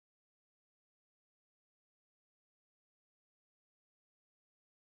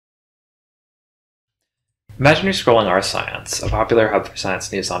Imagine you're scrolling R Science, a popular hub for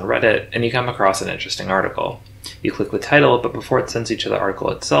science news on Reddit, and you come across an interesting article. You click the title, but before it sends you to the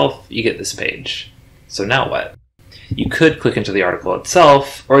article itself, you get this page. So now what? You could click into the article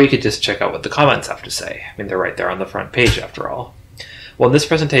itself, or you could just check out what the comments have to say. I mean, they're right there on the front page after all. Well, in this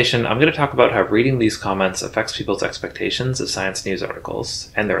presentation, I'm going to talk about how reading these comments affects people's expectations of science news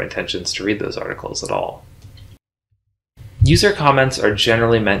articles, and their intentions to read those articles at all. User comments are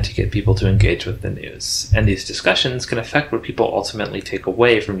generally meant to get people to engage with the news, and these discussions can affect what people ultimately take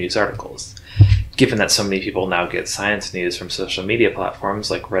away from news articles. Given that so many people now get science news from social media platforms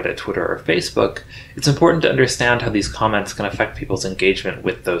like Reddit, Twitter, or Facebook, it's important to understand how these comments can affect people's engagement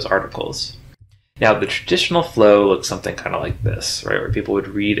with those articles. Now, the traditional flow looks something kind of like this, right, where people would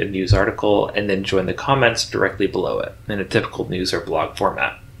read a news article and then join the comments directly below it in a typical news or blog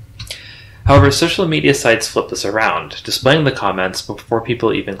format. However, social media sites flip this around, displaying the comments before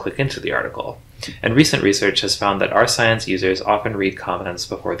people even click into the article. And recent research has found that R Science users often read comments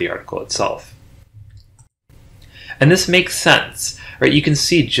before the article itself. And this makes sense, right? You can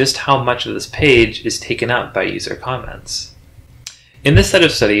see just how much of this page is taken up by user comments. In this set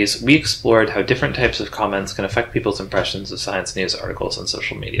of studies, we explored how different types of comments can affect people's impressions of science news articles on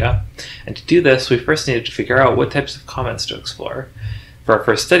social media. And to do this, we first needed to figure out what types of comments to explore. For our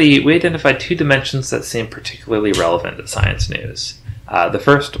first study, we identified two dimensions that seemed particularly relevant to science news. The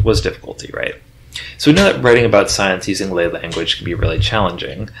first was difficulty, right? So we know that writing about science using lay language can be really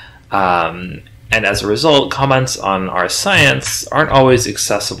challenging. And as a result, comments on R Science aren't always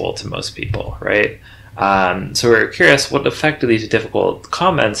accessible to most people, right? So we're curious, what effect do these difficult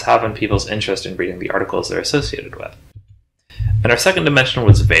comments have on people's interest in reading the articles they're associated with? And our second dimension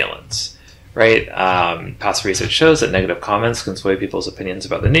was valence. Right? Past research shows that negative comments can sway people's opinions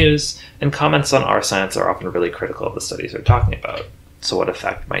about the news, and comments on R Science are often really critical of the studies they're talking about. So what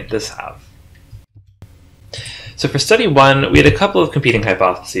effect might this have? So for study one, we had a couple of competing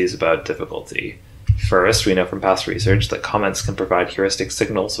hypotheses about difficulty. First, we know from past research that comments can provide heuristic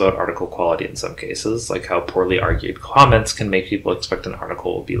signals about article quality in some cases, like how poorly argued comments can make people expect an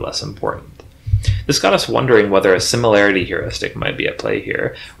article will be less important. This got us wondering whether a similarity heuristic might be at play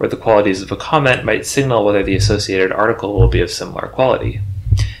here, where the qualities of a comment might signal whether the associated article will be of similar quality.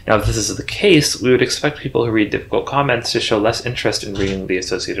 Now, if this is the case, we would expect people who read difficult comments to show less interest in reading the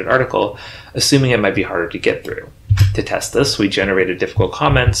associated article, assuming it might be harder to get through. To test this, we generated difficult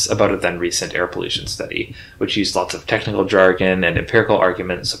comments about a then-recent air pollution study, which used lots of technical jargon and empirical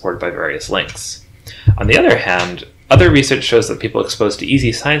arguments supported by various links. On the other hand, other research shows that people exposed to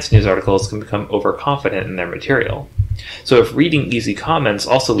easy science news articles can become overconfident in their material. So if reading easy comments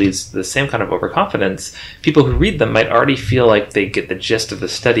also leads to the same kind of overconfidence, people who read them might already feel like they get the gist of the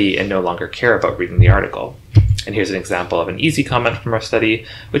study and no longer care about reading the article. And here's an example of an easy comment from our study,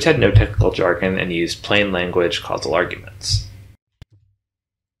 which had no technical jargon and used plain language causal arguments.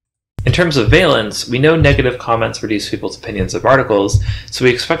 In terms of valence, we know negative comments reduce people's opinions of articles, so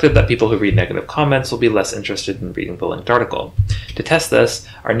we expected that people who read negative comments will be less interested in reading the linked article. To test this,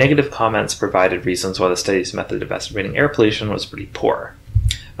 our negative comments provided reasons why the study's method of estimating air pollution was pretty poor.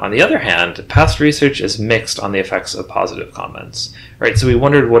 On the other hand, past research is mixed on the effects of positive comments, right? So we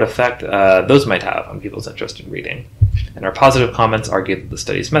wondered what effect those might have on people's interest in reading. And our positive comments argued that the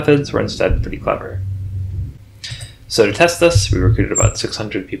study's methods were instead pretty clever. So to test this, we recruited about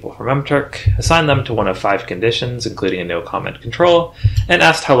 600 people from MTurk, assigned them to one of 5 conditions, including a no-comment control, and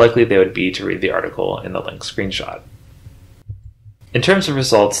asked how likely they would be to read the article in the link screenshot. In terms of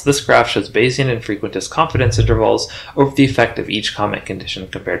results, this graph shows Bayesian and frequentist confidence intervals over the effect of each comment condition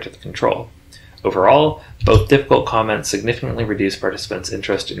compared to the control. Overall, both difficult comments significantly reduced participants'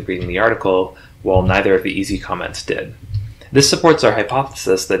 interest in reading the article, while neither of the easy comments did. This supports our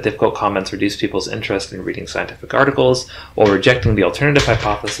hypothesis that difficult comments reduce people's interest in reading scientific articles, while rejecting the alternative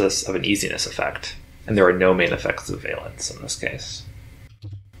hypothesis of an easiness effect. And there are no main effects of valence in this case.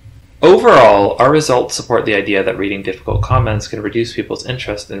 Overall, our results support the idea that reading difficult comments can reduce people's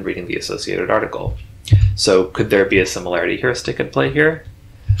interest in reading the associated article. So could there be a similarity heuristic at play here?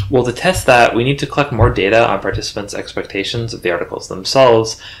 Well, to test that, we need to collect more data on participants' expectations of the articles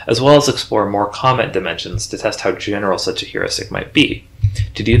themselves, as well as explore more comment dimensions to test how general such a heuristic might be.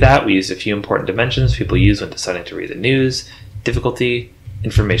 To do that, we used a few important dimensions people use when deciding to read the news: difficulty,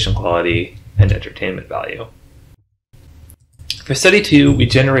 information quality, and entertainment value. For study 2, we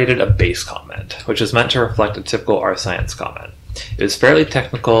generated a base comment, which was meant to reflect a typical R Science comment. It was fairly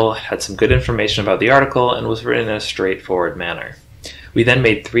technical, had some good information about the article, and was written in a straightforward manner. We then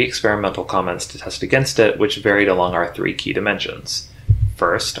made 3 experimental comments to test against it, which varied along our 3 key dimensions.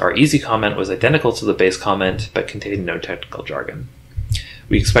 First, our easy comment was identical to the base comment, but contained no technical jargon.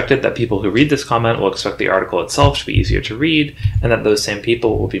 We expected that people who read this comment will expect the article itself to be easier to read, and that those same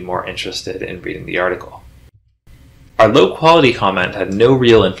people will be more interested in reading the article. Our low-quality comment had no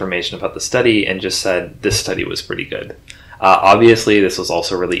real information about the study and just said, this study was pretty good. Obviously, this was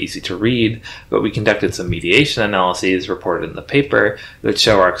also really easy to read, but we conducted some mediation analyses reported in the paper that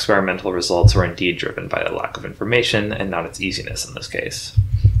show our experimental results were indeed driven by the lack of information and not its easiness in this case.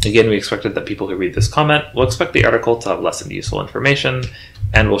 Again, we expected that people who read this comment will expect the article to have less useful information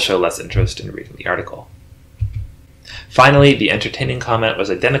and will show less interest in reading the article. Finally, the entertaining comment was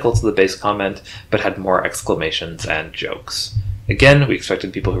identical to the base comment, but had more exclamations and jokes. Again, we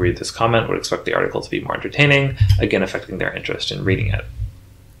expected people who read this comment would expect the article to be more entertaining, again affecting their interest in reading it.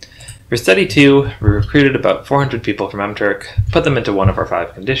 For study 2, we recruited about 400 people from MTurk, put them into one of our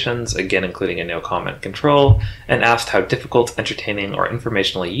 5 conditions, again including a no-comment control, and asked how difficult, entertaining, or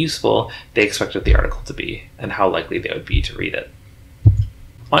informationally useful they expected the article to be, and how likely they would be to read it.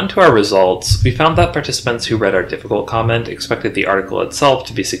 On to our results, we found that participants who read our difficult comment expected the article itself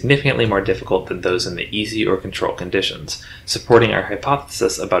to be significantly more difficult than those in the easy or control conditions, supporting our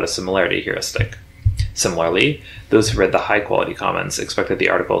hypothesis about a similarity heuristic. Similarly, those who read the high-quality comments expected the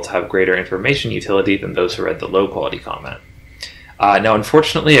article to have greater information utility than those who read the low-quality comment. Now,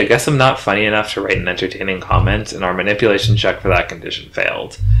 unfortunately, I guess I'm not funny enough to write an entertaining comment, and our manipulation check for that condition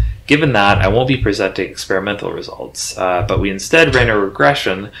failed. Given that, I won't be presenting experimental results, but we instead ran a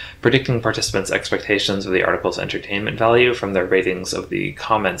regression predicting participants' expectations of the article's entertainment value from their ratings of the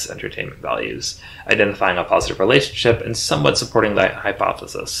comments' entertainment values, identifying a positive relationship and somewhat supporting that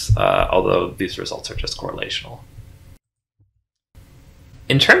hypothesis, although these results are just correlational.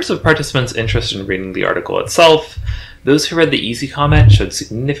 In terms of participants' interest in reading the article itself, those who read the easy comment showed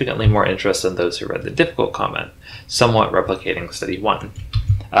significantly more interest than those who read the difficult comment, somewhat replicating study 1.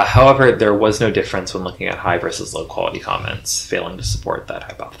 However, there was no difference when looking at high versus low quality comments, failing to support that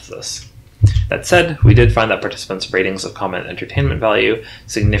hypothesis. That said, we did find that participants' ratings of comment entertainment value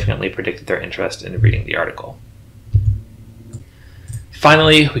significantly predicted their interest in reading the article.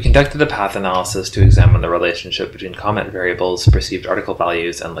 Finally, we conducted a path analysis to examine the relationship between comment variables, perceived article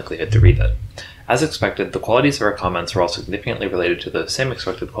values, and likelihood to read it. As expected, the qualities of our comments were all significantly related to the same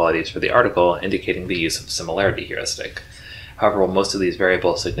expected qualities for the article, indicating the use of similarity heuristic. However, while most of these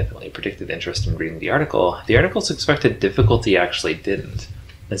variables significantly predicted interest in reading the article's expected difficulty actually didn't.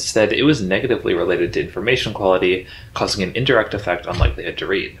 Instead, it was negatively related to information quality, causing an indirect effect on likelihood to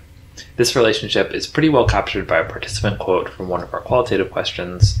read. This relationship is pretty well captured by a participant quote from one of our qualitative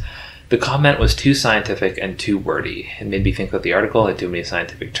questions. The comment was too scientific and too wordy. It made me think that the article had too many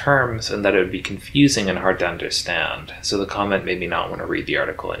scientific terms and that it would be confusing and hard to understand, so the comment made me not want to read the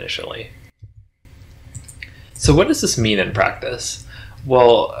article initially. So what does this mean in practice?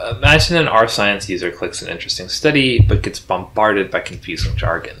 Well, imagine an R-Science user clicks an interesting study, but gets bombarded by confusing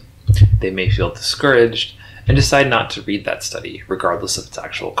jargon. They may feel discouraged and decide not to read that study, regardless of its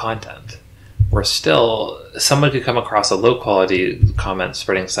actual content. Or still, someone could come across a low-quality comment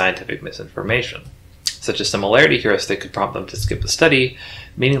spreading scientific misinformation. Such a similarity heuristic could prompt them to skip the study,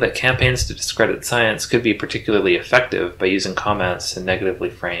 meaning that campaigns to discredit science could be particularly effective by using comments to negatively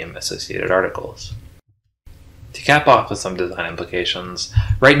frame associated articles. To cap off with some design implications,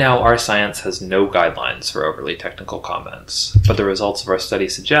 right now R-Science has no guidelines for overly technical comments, but the results of our study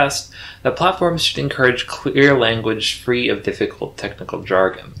suggest that platforms should encourage clear language free of difficult technical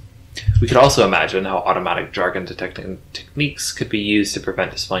jargon. We could also imagine how automatic jargon detecting techniques could be used to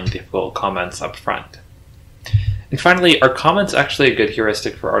prevent displaying difficult comments up front. And finally, are comments actually a good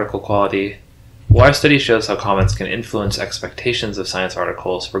heuristic for article quality? Well, our study shows how comments can influence expectations of science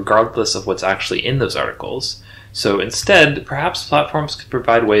articles regardless of what's actually in those articles. So instead, perhaps platforms could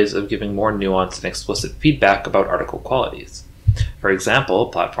provide ways of giving more nuanced and explicit feedback about article qualities. For example,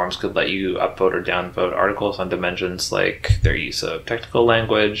 platforms could let you upvote or downvote articles on dimensions like their use of technical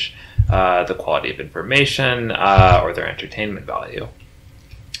language, the quality of information, or their entertainment value.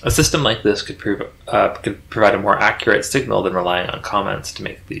 A system like this could provide a more accurate signal than relying on comments to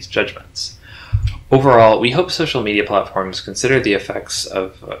make these judgments. Overall, we hope social media platforms consider the effects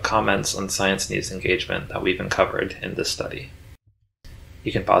of comments on science news engagement that we've uncovered in this study.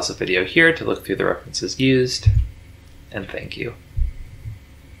 You can pause the video here to look through the references used, and thank you.